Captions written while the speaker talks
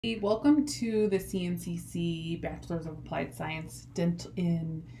Welcome to the CNCC Bachelor's of Applied Science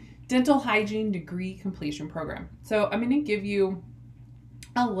Dental Hygiene Degree Completion Program. So I'm going to give you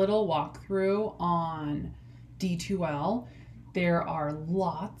a little walkthrough on D2L. There are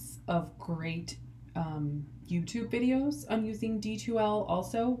lots of great YouTube videos on using D2L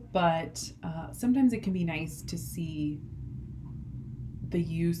also, but sometimes it can be nice to see the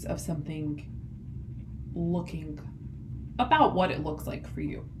use of something looking about what it looks like for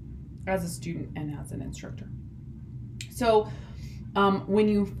you as a student and as an instructor. So when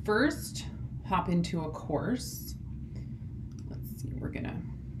you first hop into a course, let's see, we're gonna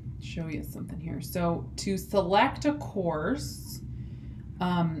show you something here. So to select a course,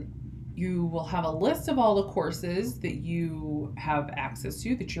 you will have a list of all the courses that you have access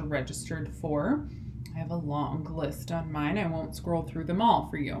to, that you're registered for. I have a long list on mine. I won't scroll through them all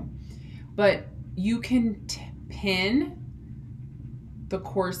for you, but you can pin the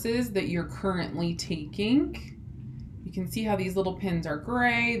courses that you're currently taking. You can see how these little pins are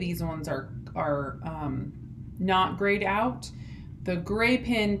gray. These ones are not grayed out. The gray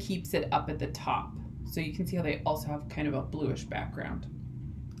pin keeps it up at the top. So you can see how they also have kind of a bluish background.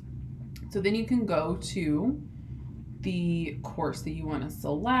 So then you can go to the course that you want to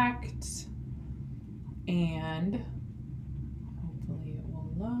select, and hopefully it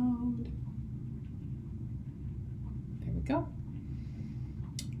will load. There we go.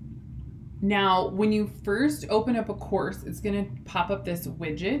 Now, when you first open up a course, it's going to pop up this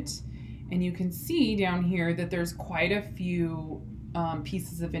widget, and you can see down here that there's quite a few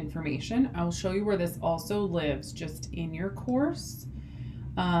pieces of information. I will show you where this also lives just in your course,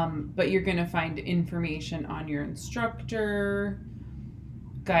 but you're going to find information on your instructor,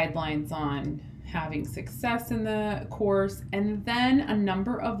 guidelines on having success in the course, and then a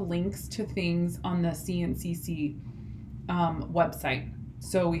number of links to things on the CNCC website.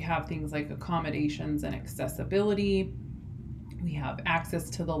 So we have things like accommodations and accessibility. We have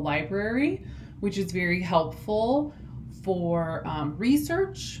access to the library, which is very helpful for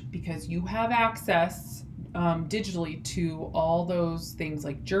research, because you have access digitally to all those things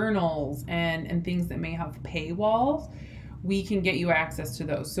like journals and things that may have paywalls. We can get you access to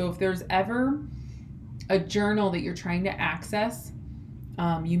those. So if there's ever a journal that you're trying to access,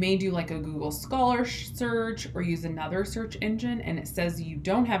 you may do like a Google Scholar search or use another search engine, and it says you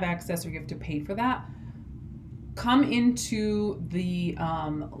don't have access or you have to pay for that. Come into the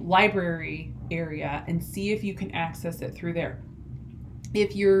library area and see if you can access it through there.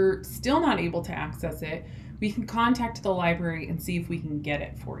 If you're still not able to access it, we can contact the library and see if we can get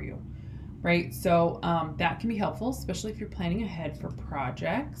it for you, right? So that can be helpful, especially if you're planning ahead for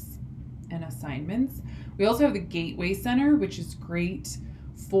projects and assignments. We also have the Gateway Center, which is great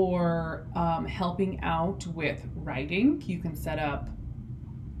for helping out with writing. You can set up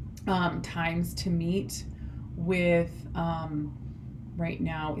times to meet with, right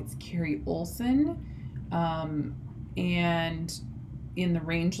now it's Carrie Olson, and in the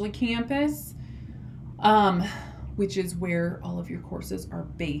Rangeley campus, which is where all of your courses are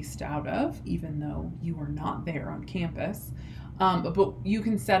based out of, even though you are not there on campus. But you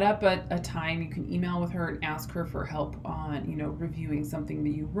can set up a time. You can email with her and ask her for help on, reviewing something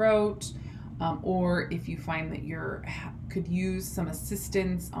that you wrote, or if you find that could use some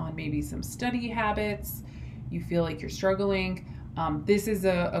assistance on maybe some study habits, you feel like you're struggling. This is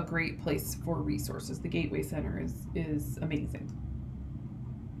a great place for resources. The Gateway Center is amazing.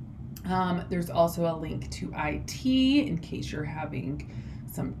 There's also a link to IT in case you're having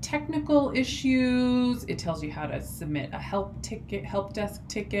some technical issues. It tells you how to submit a help desk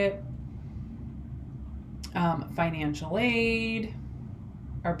ticket, financial aid,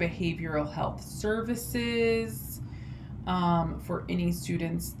 our behavioral health services, for any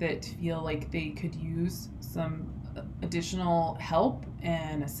students that feel like they could use some additional help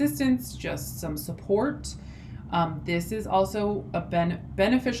and assistance, just some support. This is also a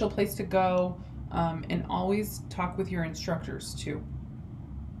beneficial place to go, and always talk with your instructors too.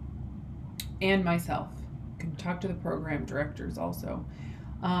 And myself. You can talk to the program directors also.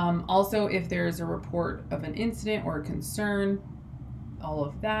 Also, if there's a report of an incident or a concern, all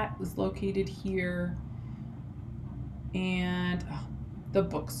of that is located here. And the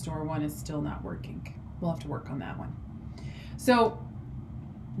bookstore one is still not working. We'll have to work on that one. So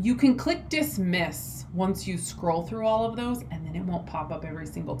you can click dismiss once you scroll through all of those, and then it won't pop up every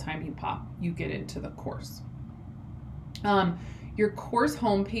single time you get into the course. Your course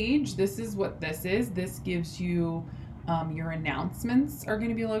homepage, this is what this is. This gives you your announcements are going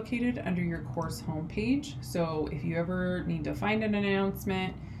to be located under your course homepage. So if you ever need to find an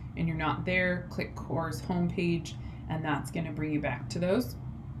announcement and you're not there, click course homepage, and that's going to bring you back to those.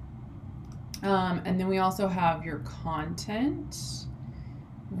 And then we also have your content,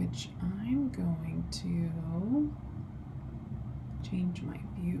 which I'm going to change my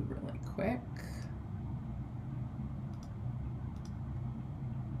view really quick.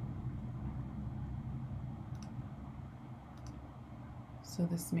 So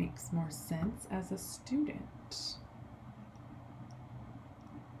this makes more sense as a student.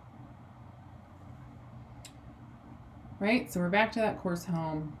 Right, so we're back to that course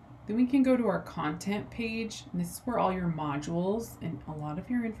home. Then we can go to our content page, and this is where all your modules and a lot of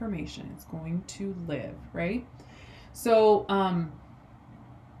your information is going to live, right? So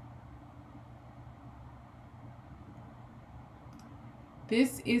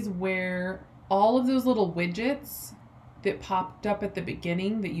this is where all of those little widgets that popped up at the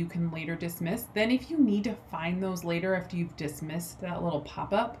beginning that you can later dismiss, then if you need to find those later after you've dismissed that little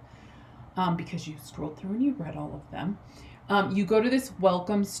pop-up, because you scrolled through and you read all of them, you go to this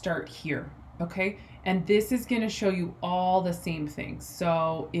welcome start here, okay? And this is going to show you all the same things.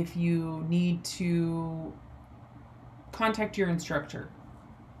 So if you need to contact your instructor,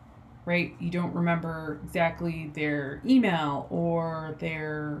 right? You don't remember exactly their email or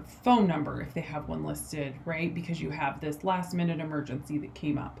their phone number if they have one listed, right? Because you have this last minute emergency that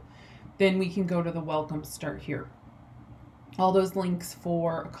came up. Then we can go to the welcome start here. All those links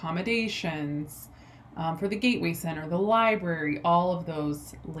for accommodations, for the Gateway Center, the library, all of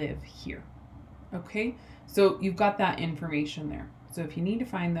those live here. Okay, so you've got that information there. So if you need to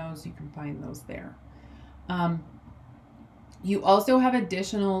find those, you can find those there. You also have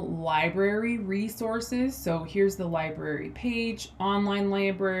additional library resources. So here's the library page, online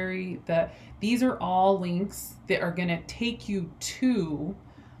library. These are all links that are going to take you to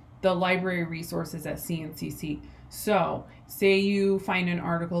the library resources at CNCC. So say you find an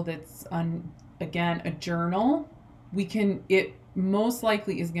article that's again, a journal, it most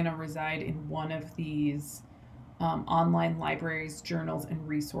likely is going to reside in one of these online libraries, journals, and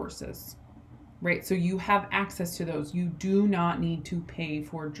resources, right? So you have access to those. You do not need to pay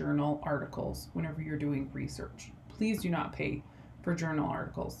for journal articles whenever you're doing research. Please do not pay for journal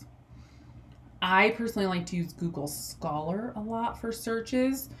articles. I personally like to use Google Scholar a lot for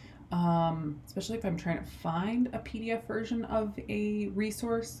searches, especially if I'm trying to find a PDF version of a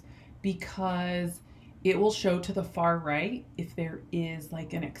resource, because it will show to the far right if there is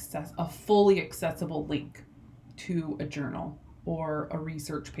like a fully accessible link to a journal or a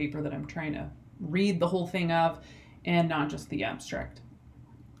research paper that I'm trying to read the whole thing of and not just the abstract.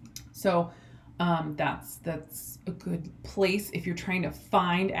 So that's a good place if you're trying to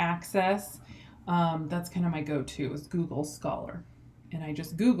find access. That's kind of my go-to is Google Scholar. And I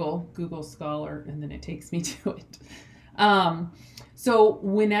just Google Scholar and then it takes me to it. So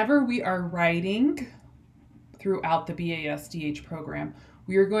whenever we are writing throughout the BASDH program,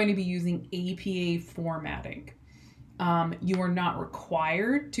 we are going to be using APA formatting. You are not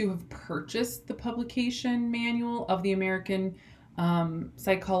required to have purchased the publication manual of the American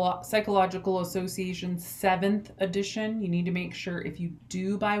Psychological Association's 7th edition. You need to make sure if you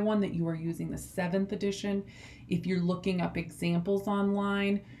do buy one that you are using the 7th edition. If you're looking up examples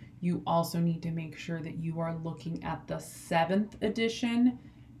online, you also need to make sure that you are looking at the 7th edition,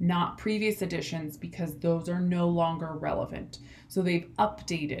 not previous editions, because those are no longer relevant. So they've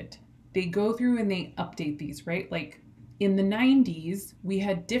updated. They go through and they update these, right? Like in the 90s, we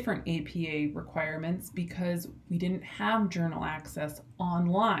had different APA requirements because we didn't have journal access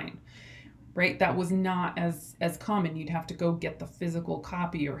online, right? That was not as common. You'd have to go get the physical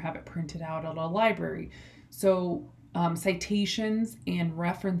copy or have it printed out at a library. So citations and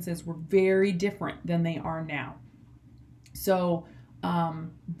references were very different than they are now. So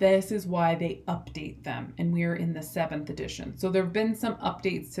this is why they update them, and we're in the 7th edition. So there have been some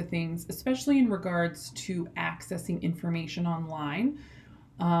updates to things, especially in regards to accessing information online,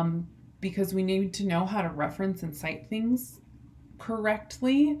 because we need to know how to reference and cite things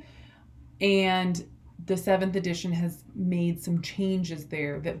correctly. And the 7th edition has made some changes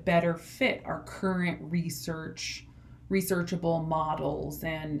there that better fit our current researchable models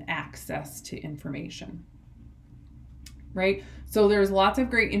and access to information. Right? So there's lots of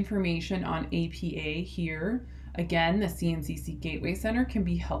great information on APA here. Again, the CNCC Gateway Center can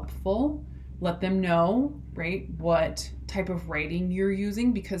be helpful. Let them know, right, what type of writing you're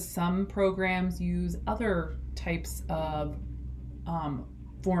using, because some programs use other types of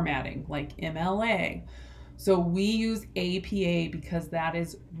formatting like MLA. So we use APA because that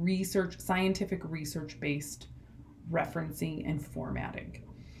is scientific research-based referencing and formatting.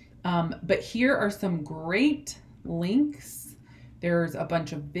 But here are some great links. There's a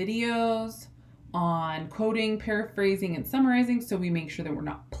bunch of videos, on quoting, paraphrasing, and summarizing, so we make sure that we're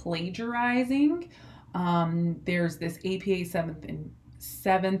not plagiarizing. There's this APA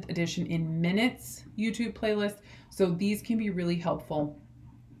 7th edition in minutes YouTube playlist, so these can be really helpful.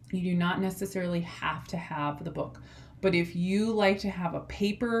 You do not necessarily have to have the book, but if you like to have a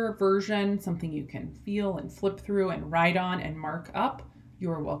paper version, something you can feel and flip through and write on and mark up,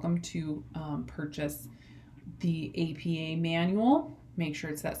 you are welcome to purchase the APA manual. Make sure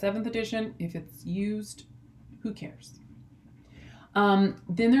it's that 7th edition. If it's used, who cares? Then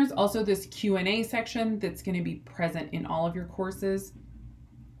there's also this Q&A section that's going to be present in all of your courses.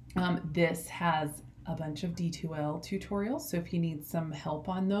 This has a bunch of D2L tutorials, so if you need some help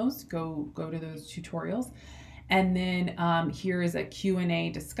on those, go to those tutorials. And then here is a Q&A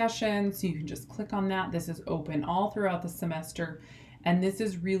discussion, so you can just click on that. This is open all throughout the semester, and this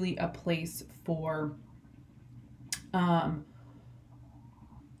is really a place for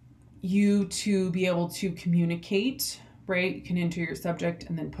you to be able to communicate, right? You can enter your subject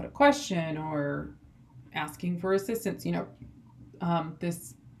and then put a question or asking for assistance. You know,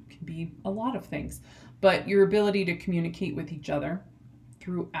 this can be a lot of things, but your ability to communicate with each other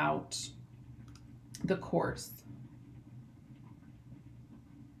throughout the course.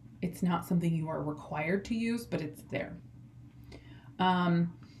 It's not something you are required to use, but it's there. And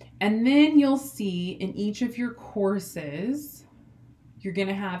then you'll see in each of your courses, you're going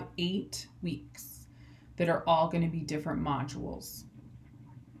to have 8 weeks that are all going to be different modules,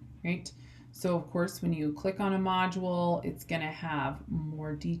 right? So of course, when you click on a module, it's going to have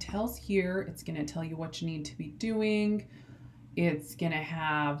more details here. It's going to tell you what you need to be doing. It's going to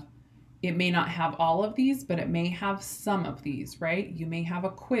have, it may not have all of these, but it may have some of these, right? You may have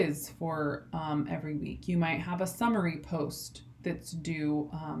a quiz for every week. You might have a summary post that's due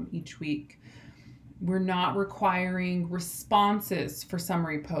each week. We're not requiring responses for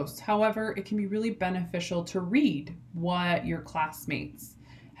summary posts. However, it can be really beneficial to read what your classmates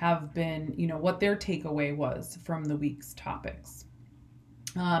have been, you know, what their takeaway was from the week's topics.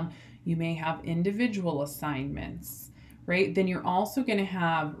 You may have individual assignments, right? Then you're also going to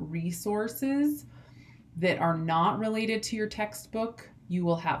have resources that are not related to your textbook. You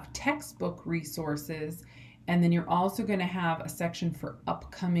will have textbook resources, and then you're also going to have a section for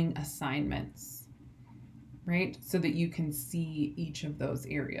upcoming assignments, right? So that you can see each of those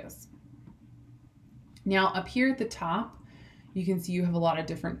areas. Now up here at the top, you can see you have a lot of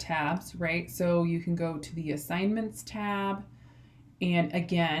different tabs, right? So you can go to the assignments tab. And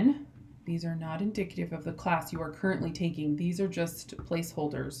again, these are not indicative of the class you are currently taking. These are just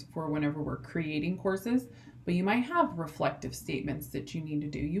placeholders for whenever we're creating courses, but you might have reflective statements that you need to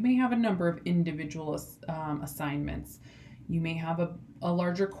do. You may have a number of individual assignments. You may have a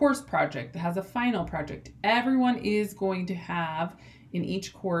larger course project that has a final project. Everyone is going to have in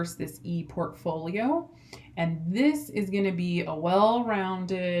each course this e-portfolio, and this is going to be a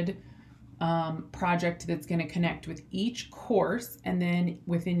well-rounded project that's going to connect with each course, and then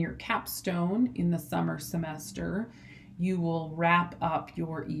within your capstone in the summer semester, you will wrap up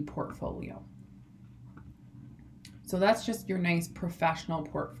your e-portfolio. So that's just your nice professional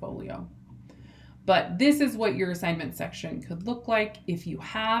portfolio. But this is what your assignment section could look like. If you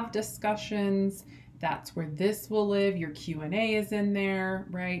have discussions, that's where this will live. Your Q&A is in there,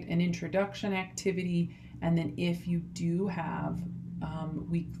 right? An introduction activity. And then if you do have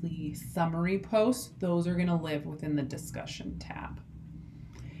weekly summary posts, those are going to live within the discussion tab.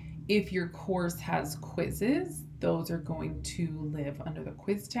 If your course has quizzes, those are going to live under the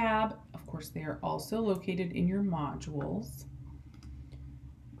quiz tab. Of course, they are also located in your modules.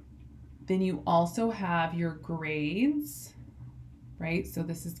 Then you also have your grades, right? So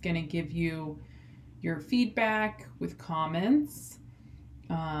this is going to give you your feedback with comments.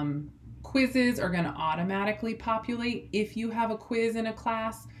 Quizzes are going to automatically populate. If you have a quiz in a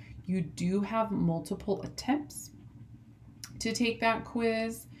class, you do have multiple attempts to take that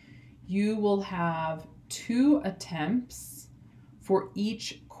quiz. You will have 2 attempts for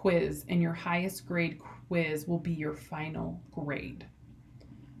each quiz, and your highest grade quiz will be your final grade,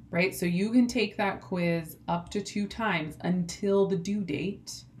 right? So you can take that quiz up to 2 times until the due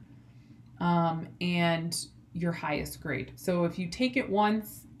date and your highest grade. So if you take it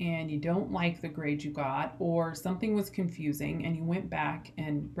once and you don't like the grade you got, or something was confusing and you went back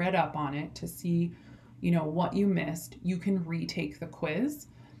and read up on it to see, you know, what you missed, you can retake the quiz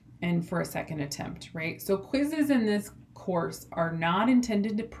and for a second attempt, right? So quizzes in this course are not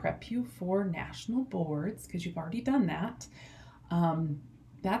intended to prep you for national boards, because you've already done that.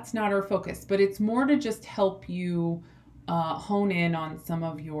 That's not our focus, but it's more to just help you hone in on some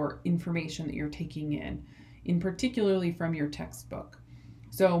of your information that you're taking in particularly from your textbook.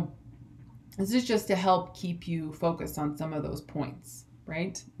 So This is just to help keep you focused on some of those points,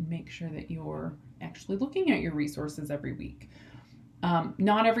 right? Make sure that you're actually looking at your resources every week.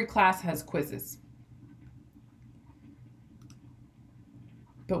 Not every class has quizzes,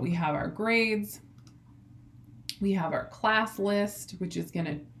 but we have our grades. We have our class list, which is going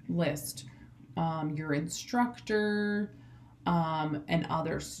to list your instructor and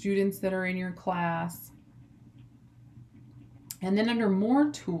other students that are in your class. And then under more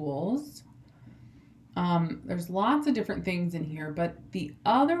tools, there's lots of different things in here, but the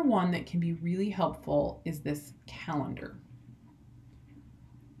other one that can be really helpful is this calendar.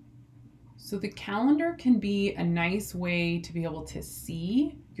 So the calendar can be a nice way to be able to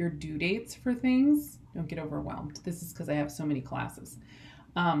see your due dates for things. Don't get overwhelmed. This is because I have so many classes.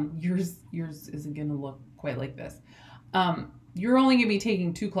 Yours isn't going to look quite like this. You're only going to be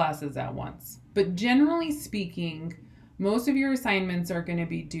taking 2 classes at once. But generally speaking, most of your assignments are going to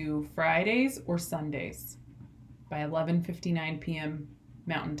be due Fridays or Sundays by 11:59 p.m.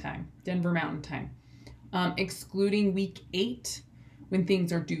 Mountain Time, Denver Mountain Time, excluding week 8 when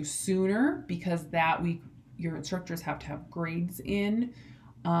things are due sooner, because that week your instructors have to have grades in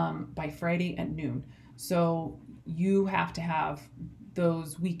by Friday at noon. So you have to have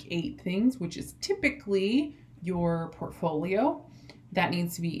those week 8 things, which is typically your portfolio, that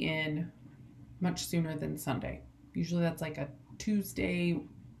needs to be in much sooner than Sunday. Usually that's like a Tuesday,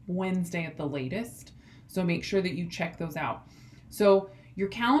 Wednesday at the latest. So make sure that you check those out. So your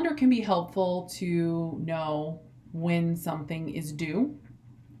calendar can be helpful to know when something is due.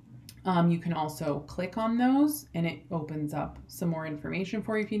 You can also click on those and it opens up some more information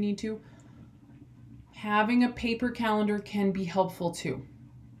for you if you need to. Having a paper calendar can be helpful too.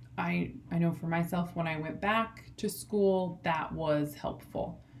 I know for myself, when I went back to school, that was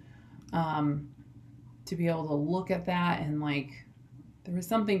helpful. To be able to look at that and there was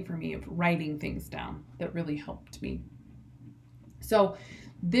something for me of writing things down that really helped me. So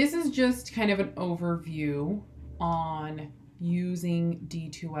this is just kind of an overview on using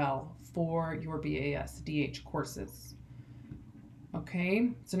D2L for your BASDH courses.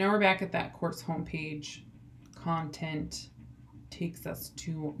 Okay, so now we're back at that course homepage. Content takes us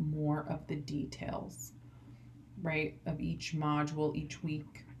to more of the details, right, of each module each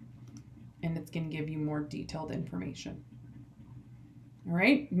week. And it's going to give you more detailed information. All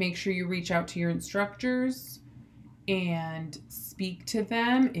right, make sure you reach out to your instructors and speak to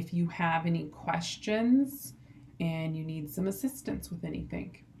them if you have any questions and you need some assistance with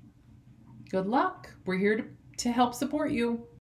anything. Good luck. We're here to help support you.